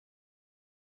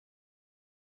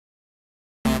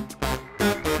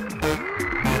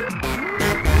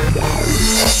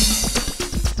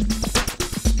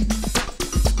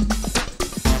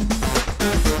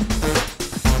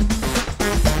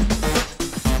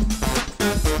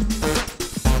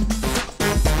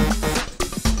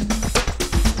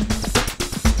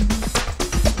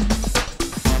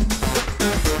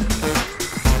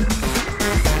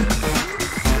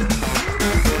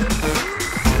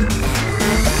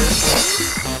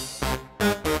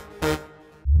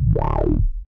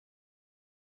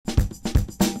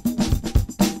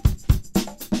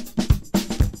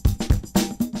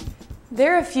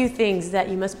There are a few things that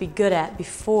you must be good at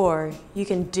before you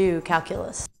can do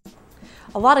calculus.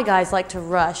 A lot of guys like to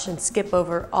rush and skip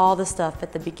over all the stuff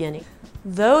at the beginning.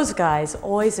 Those guys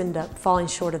always end up falling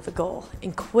short of the goal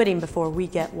and quitting before we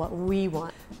get what we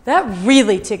want. That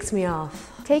really ticks me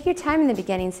off. Take your time in the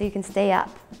beginning so you can stay up.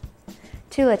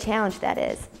 To a challenge, that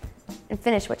is, and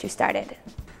finish what you started.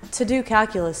 To do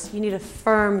calculus, you need a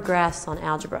firm grasp on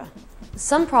algebra.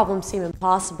 Some problems seem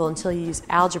impossible until you use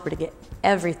algebra to get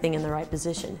everything in the right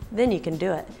position. Then you can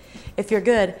do it. If you're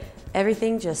good,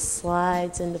 everything just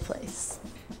slides into place.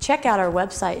 Check out our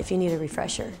website if you need a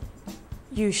refresher.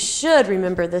 You should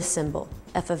remember this symbol,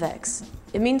 f of x.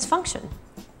 It means function.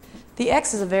 The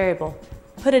x is a variable.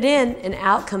 Put it in and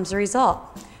out comes the result.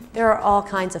 There are all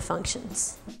kinds of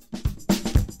functions.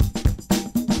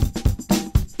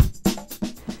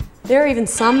 There are even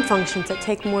some functions that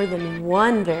take more than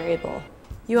one variable.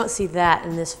 You won't see that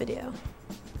in this video.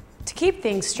 To keep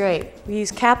things straight, we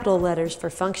use capital letters for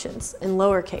functions and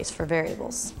lowercase for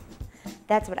variables.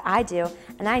 That's what I do,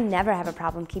 and I never have a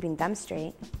problem keeping them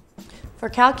straight. For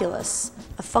calculus,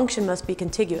 a function must be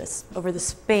contiguous over the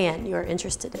span you are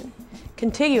interested in.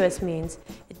 Contiguous means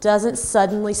it doesn't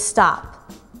suddenly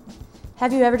stop.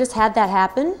 Have you ever just had that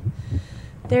happen?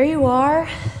 There you are,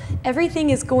 everything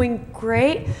is going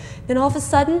great, then all of a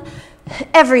sudden,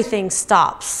 everything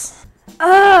stops.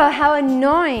 Ugh, how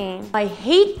annoying. I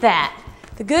hate that.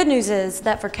 The good news is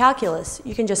that for calculus,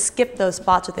 you can just skip those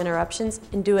spots with interruptions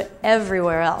and do it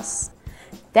everywhere else.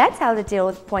 That's how to deal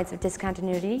with points of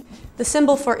discontinuity. The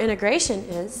symbol for integration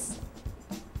is?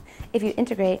 If you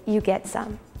integrate, you get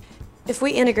some. If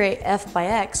we integrate f by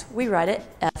x, we write it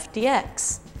f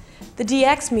dx. The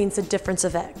dx means the difference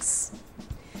of x.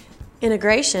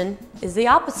 Integration is the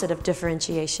opposite of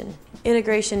differentiation.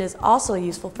 Integration is also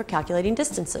useful for calculating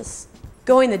distances.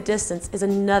 Going the distance is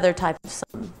another type of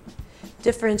sum.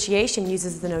 Differentiation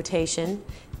uses the notation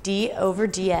d over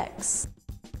dx.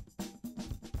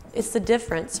 It's the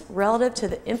difference relative to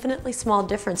the infinitely small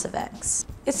difference of x.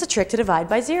 It's the trick to divide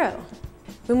by 0.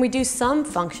 When we do sum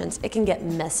functions, it can get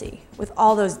messy with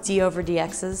all those d over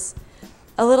dx's.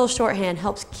 A little shorthand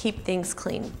helps keep things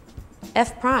clean.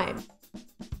 F prime.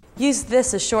 Use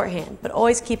this as shorthand, but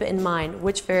always keep it in mind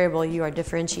which variable you are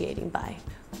differentiating by.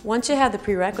 Once you have the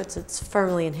prerequisites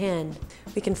firmly in hand,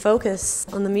 we can focus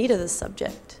on the meat of the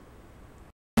subject.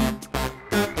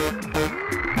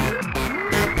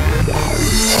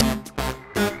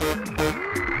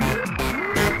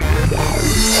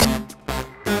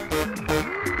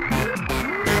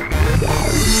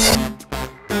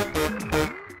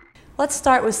 Let's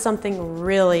start with something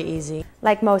really easy.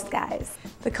 Like most guys.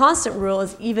 The constant rule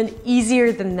is even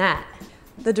easier than that.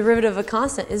 The derivative of a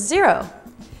constant is 0.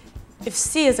 If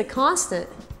c is a constant,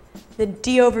 then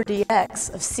d over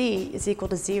dx of c is equal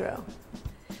to 0.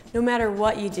 No matter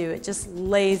what you do, it just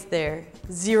lays there,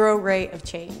 0 rate of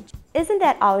change. Isn't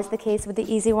that always the case with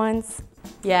the easy ones?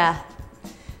 Yeah.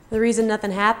 The reason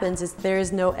nothing happens is there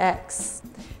is no x.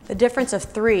 The difference of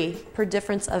 3 per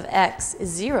difference of x is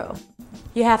 0.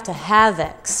 You have to have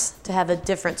x to have a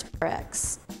difference per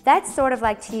x. That's sort of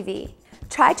like TV.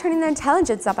 Try turning the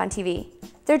intelligence up on TV.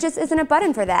 There just isn't a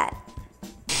button for that.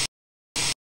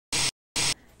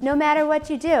 No matter what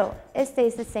you do, it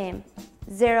stays the same.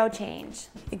 0 change.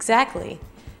 Exactly.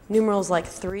 Numerals like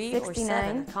 3 or 7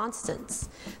 69. are constants,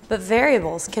 but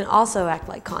variables can also act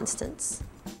like constants.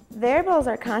 Variables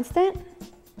are constant?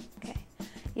 Okay.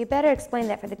 You better explain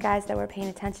that for the guys that were paying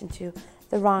attention to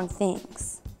the wrong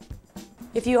things.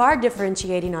 If you are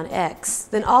differentiating on x,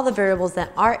 then all the variables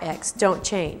that are x don't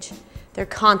change. They're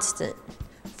constant.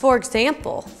 For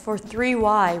example, for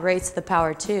 3y raised to the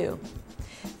power 2,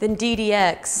 then d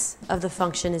dx of the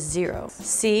function is 0.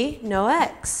 See? No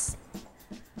x.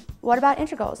 What about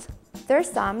integrals? They're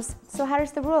sums, so how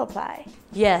does the rule apply?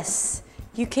 Yes,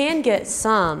 you can get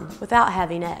sum without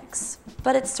having x,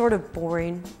 but it's sort of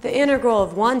boring. The integral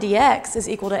of 1 dx is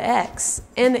equal to x,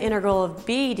 and the integral of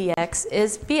b dx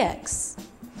is bx.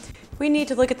 We need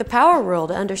to look at the power rule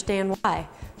to understand why,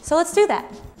 so let's do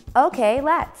that. Okay,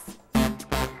 let's.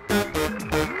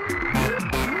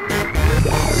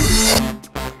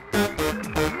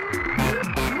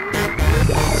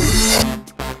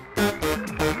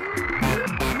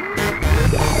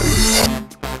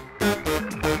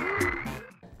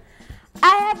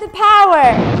 I have the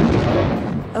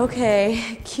power!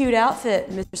 Okay, cute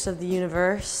outfit, Mistress of the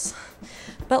Universe.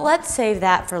 But let's save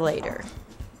that for later.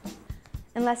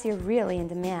 Unless you're really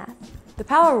into math. The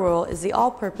power rule is the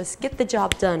all-purpose,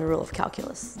 get-the-job-done rule of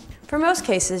calculus. For most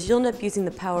cases, you'll end up using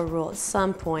the power rule at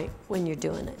some point when you're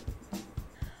doing it.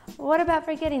 What about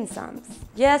forgetting sums?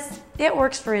 Yes, it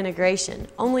works for integration,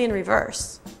 only in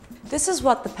reverse. This is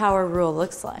what the power rule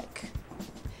looks like.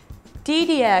 d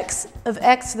dx of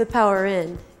x to the power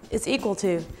n is equal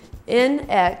to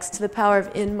nx to the power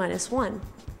of n minus 1.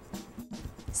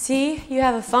 See, you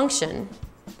have a function,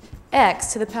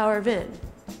 x to the power of n,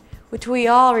 which we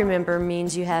all remember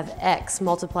means you have x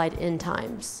multiplied n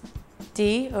times.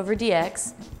 d over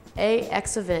dx,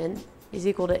 ax of n, is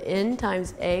equal to n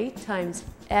times a times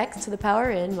x to the power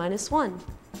n minus 1.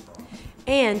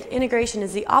 And integration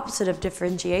is the opposite of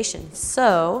differentiation,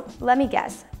 so... Let me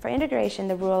guess. For integration,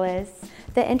 the rule is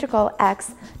the integral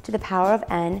x to the power of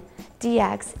n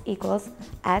dx equals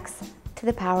x to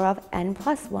the power of n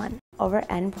plus 1 over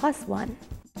n plus 1.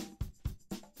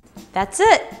 That's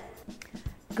it!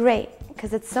 Great,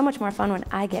 because it's so much more fun when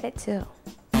I get it too.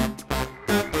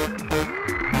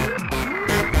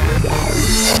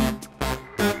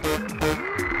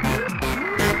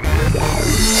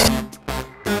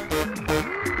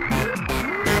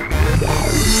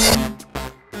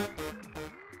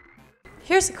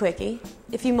 Here's a quickie.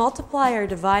 If you multiply or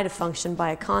divide a function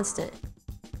by a constant,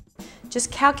 just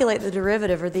calculate the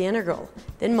derivative or the integral,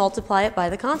 then multiply it by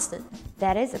the constant.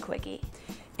 That is a quickie.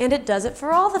 And it does it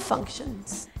for all the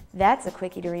functions. That's a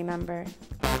quickie to remember.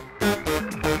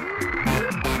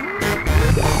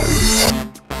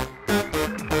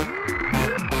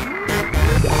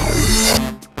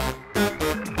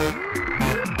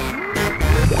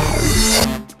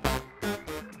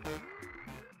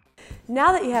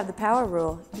 Now that you have the power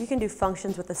rule, you can do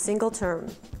functions with a single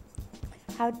term.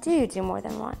 How do you do more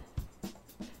than one?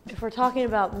 If we're talking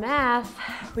about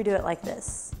math, we do it like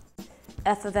this.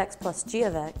 F of x plus g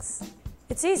of x.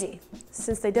 It's easy.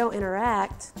 Since they don't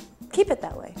interact, keep it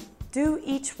that way. Do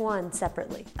each one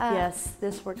separately. Yes,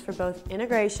 this works for both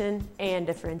integration and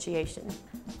differentiation.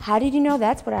 How did you know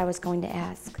that's what I was going to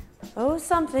ask? Oh,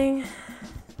 something.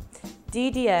 d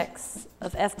dx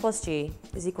of f plus g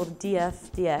is equal to df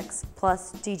dx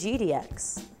plus dg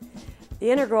dx.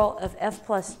 The integral of f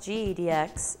plus g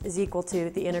dx is equal to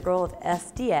the integral of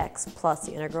f dx plus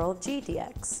the integral of g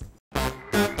dx.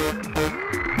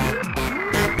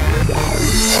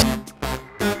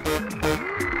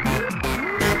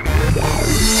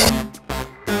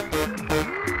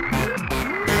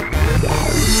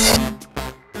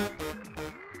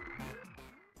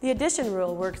 The addition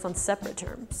rule works on separate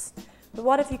terms. But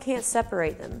what if you can't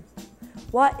separate them?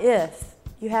 What if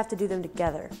you have to do them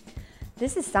together?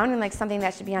 This is sounding like something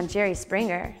that should be on Jerry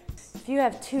Springer. If you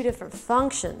have two different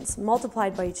functions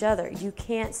multiplied by each other, you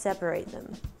can't separate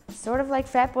them. Sort of like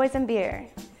frat boys and beer.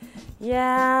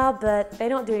 Yeah, but they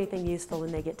don't do anything useful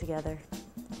when they get together.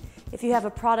 If you have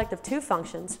a product of two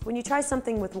functions, when you try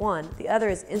something with one, the other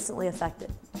is instantly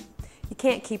affected. You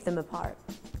can't keep them apart.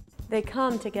 They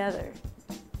come together,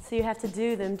 so you have to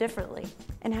do them differently.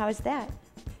 And how is that?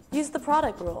 Use the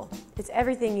product rule. It's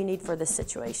everything you need for this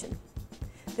situation.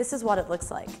 This is what it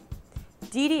looks like.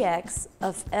 d dx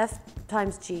of f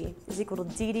times g is equal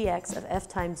to d dx of f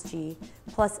times g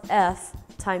plus f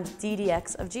times d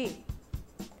dx of g.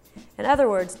 In other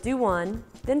words, do one,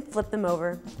 then flip them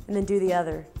over, and then do the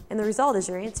other, and the result is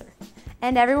your answer.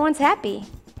 And everyone's happy.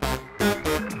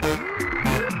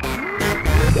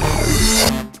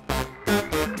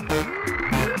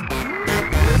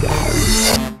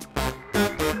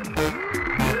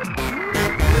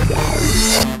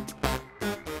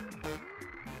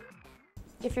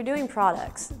 If you're doing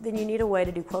products, then you need a way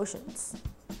to do quotients.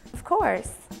 Of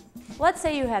course. Let's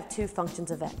say you have two functions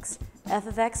of x, f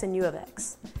of x and u of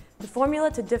x. The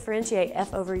formula to differentiate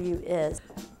f over u is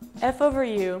f over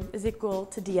u is equal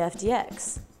to df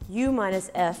dx, u minus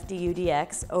f du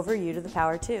dx over u to the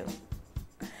power 2.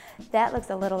 That looks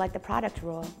a little like the product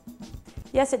rule.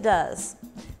 Yes, it does.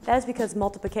 That is because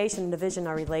multiplication and division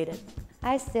are related.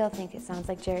 I still think it sounds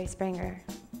like Jerry Springer.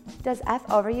 Does f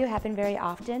over u happen very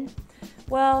often?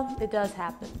 Well, it does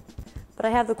happen. But I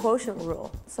have the quotient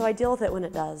rule, so I deal with it when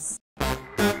it does.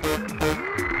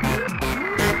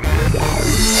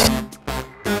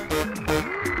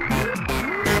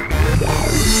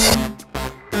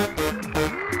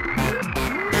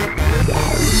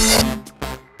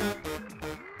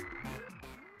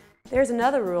 There's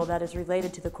another rule that is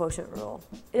related to the quotient rule.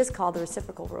 It is called the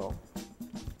reciprocal rule.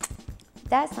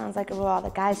 That sounds like a rule all the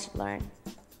guys should learn.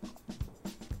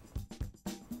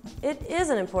 It is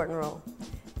an important rule.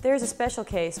 There is a special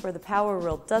case where the power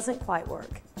rule doesn't quite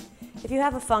work. If you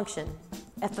have a function,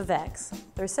 f of x,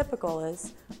 the reciprocal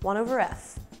is 1 over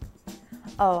f.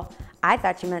 Oh, I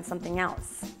thought you meant something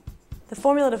else. The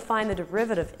formula to find the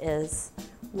derivative is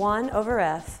 1 over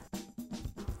f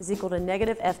is equal to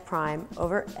negative f prime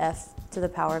over f to the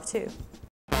power of 2.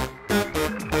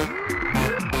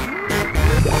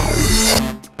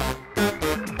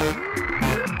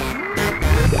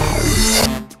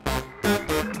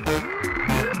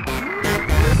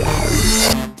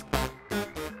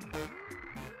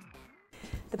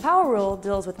 power rule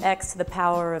deals with x to the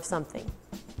power of something.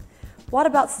 What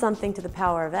about something to the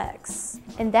power of x?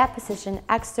 In that position,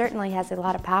 x certainly has a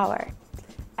lot of power.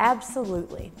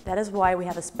 Absolutely. That is why we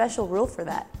have a special rule for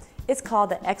that. It's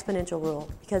called the exponential rule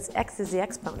because x is the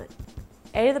exponent.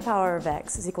 A to the power of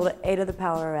x is equal to a to the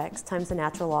power of x times the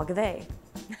natural log of a.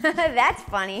 That's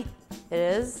funny. It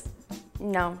is?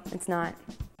 No, it's not.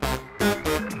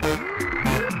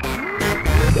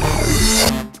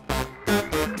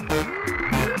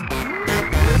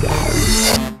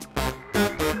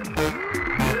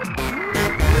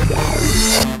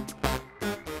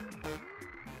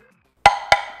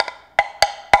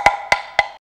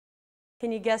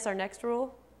 Can you guess our next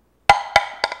rule?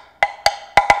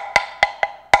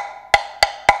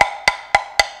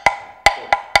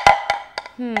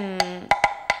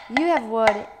 You have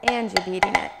wood and you're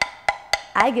beating it.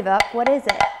 I give up. What is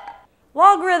it?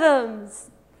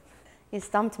 Logarithms! You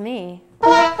stumped me.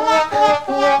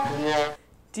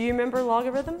 Do you remember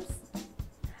logarithms?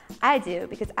 I do,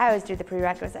 because I always do the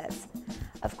prerequisites.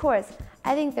 Of course,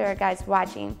 I think there are guys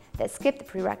watching that skip the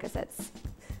prerequisites.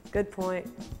 Good point.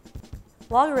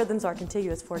 Logarithms are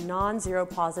contiguous for non-zero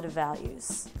positive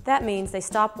values. That means they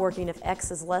stop working if x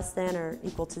is less than or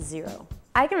equal to 0.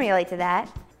 I can relate to that.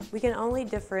 We can only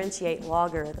differentiate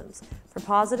logarithms for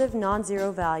positive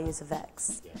non-zero values of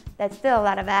x. That's still a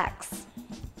lot of x.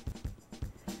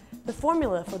 The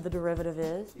formula for the derivative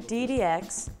is d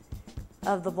dx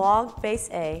of the log base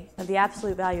a of the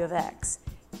absolute value of x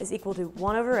is equal to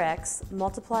 1 over x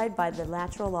multiplied by the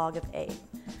natural log of a.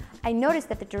 I noticed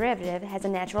that the derivative has a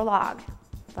natural log.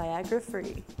 Viagra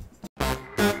free.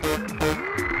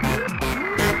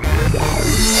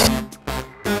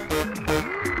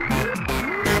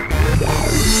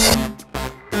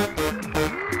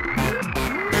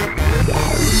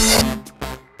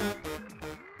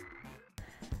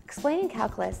 Explaining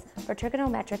calculus for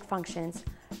trigonometric functions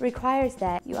requires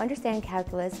that you understand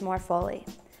calculus more fully.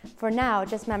 For now,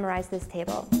 just memorize this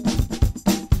table.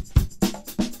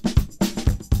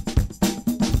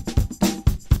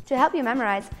 To help you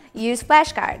memorize, use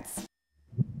flashcards.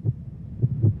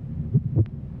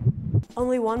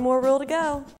 Only one more rule to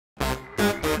go.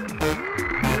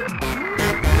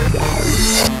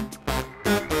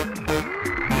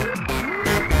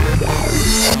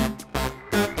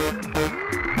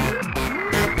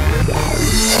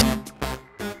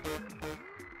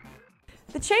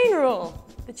 The chain rule.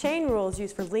 The chain rule is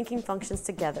used for linking functions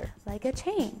together. Like a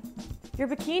chain. Your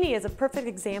bikini is a perfect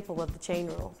example of the chain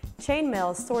rule.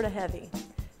 Chainmail is sort of heavy.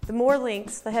 The more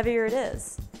links, the heavier it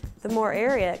is. The more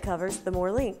area it covers, the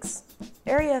more links.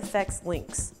 Area affects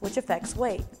links, which affects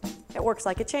weight. It works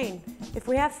like a chain. If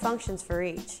we have functions for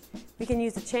each, we can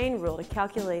use the chain rule to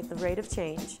calculate the rate of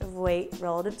change of weight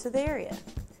relative to the area.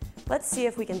 Let's see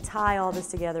if we can tie all this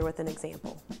together with an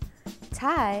example.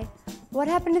 Tie? What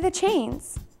happened to the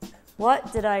chains?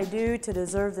 What did I do to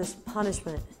deserve this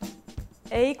punishment?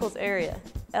 A equals area,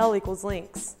 L equals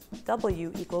links,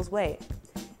 W equals weight.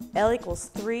 L equals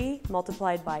 3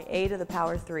 multiplied by a to the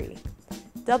power 3.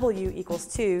 W equals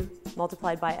 2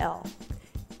 multiplied by L.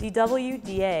 dW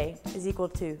dA is equal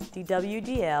to dW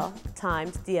dL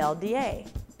times dL dA.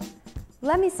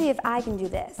 Let me see if I can do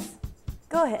this.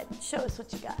 Go ahead, show us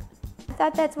what you got. I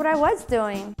thought that's what I was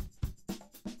doing.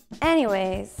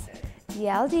 Anyways,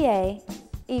 dL dA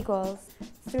equals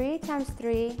 3 times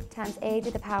 3 times a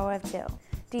to the power of 2.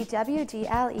 dW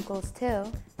dL equals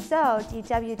 2. So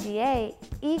dW dA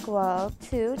equals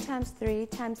 2 times 3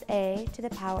 times a to the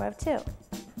power of 2.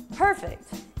 Perfect.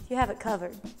 You have it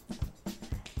covered.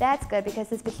 That's good because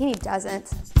this bikini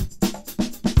doesn't.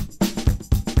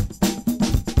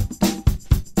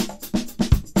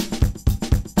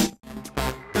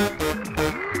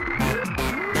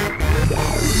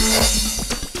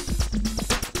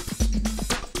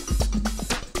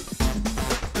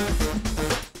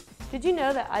 Did you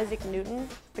know that Isaac Newton,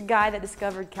 the guy that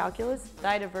discovered calculus,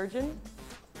 died a virgin?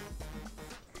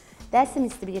 That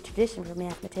seems to be a tradition for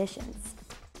mathematicians.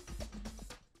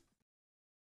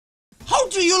 How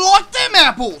do you like them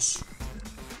apples?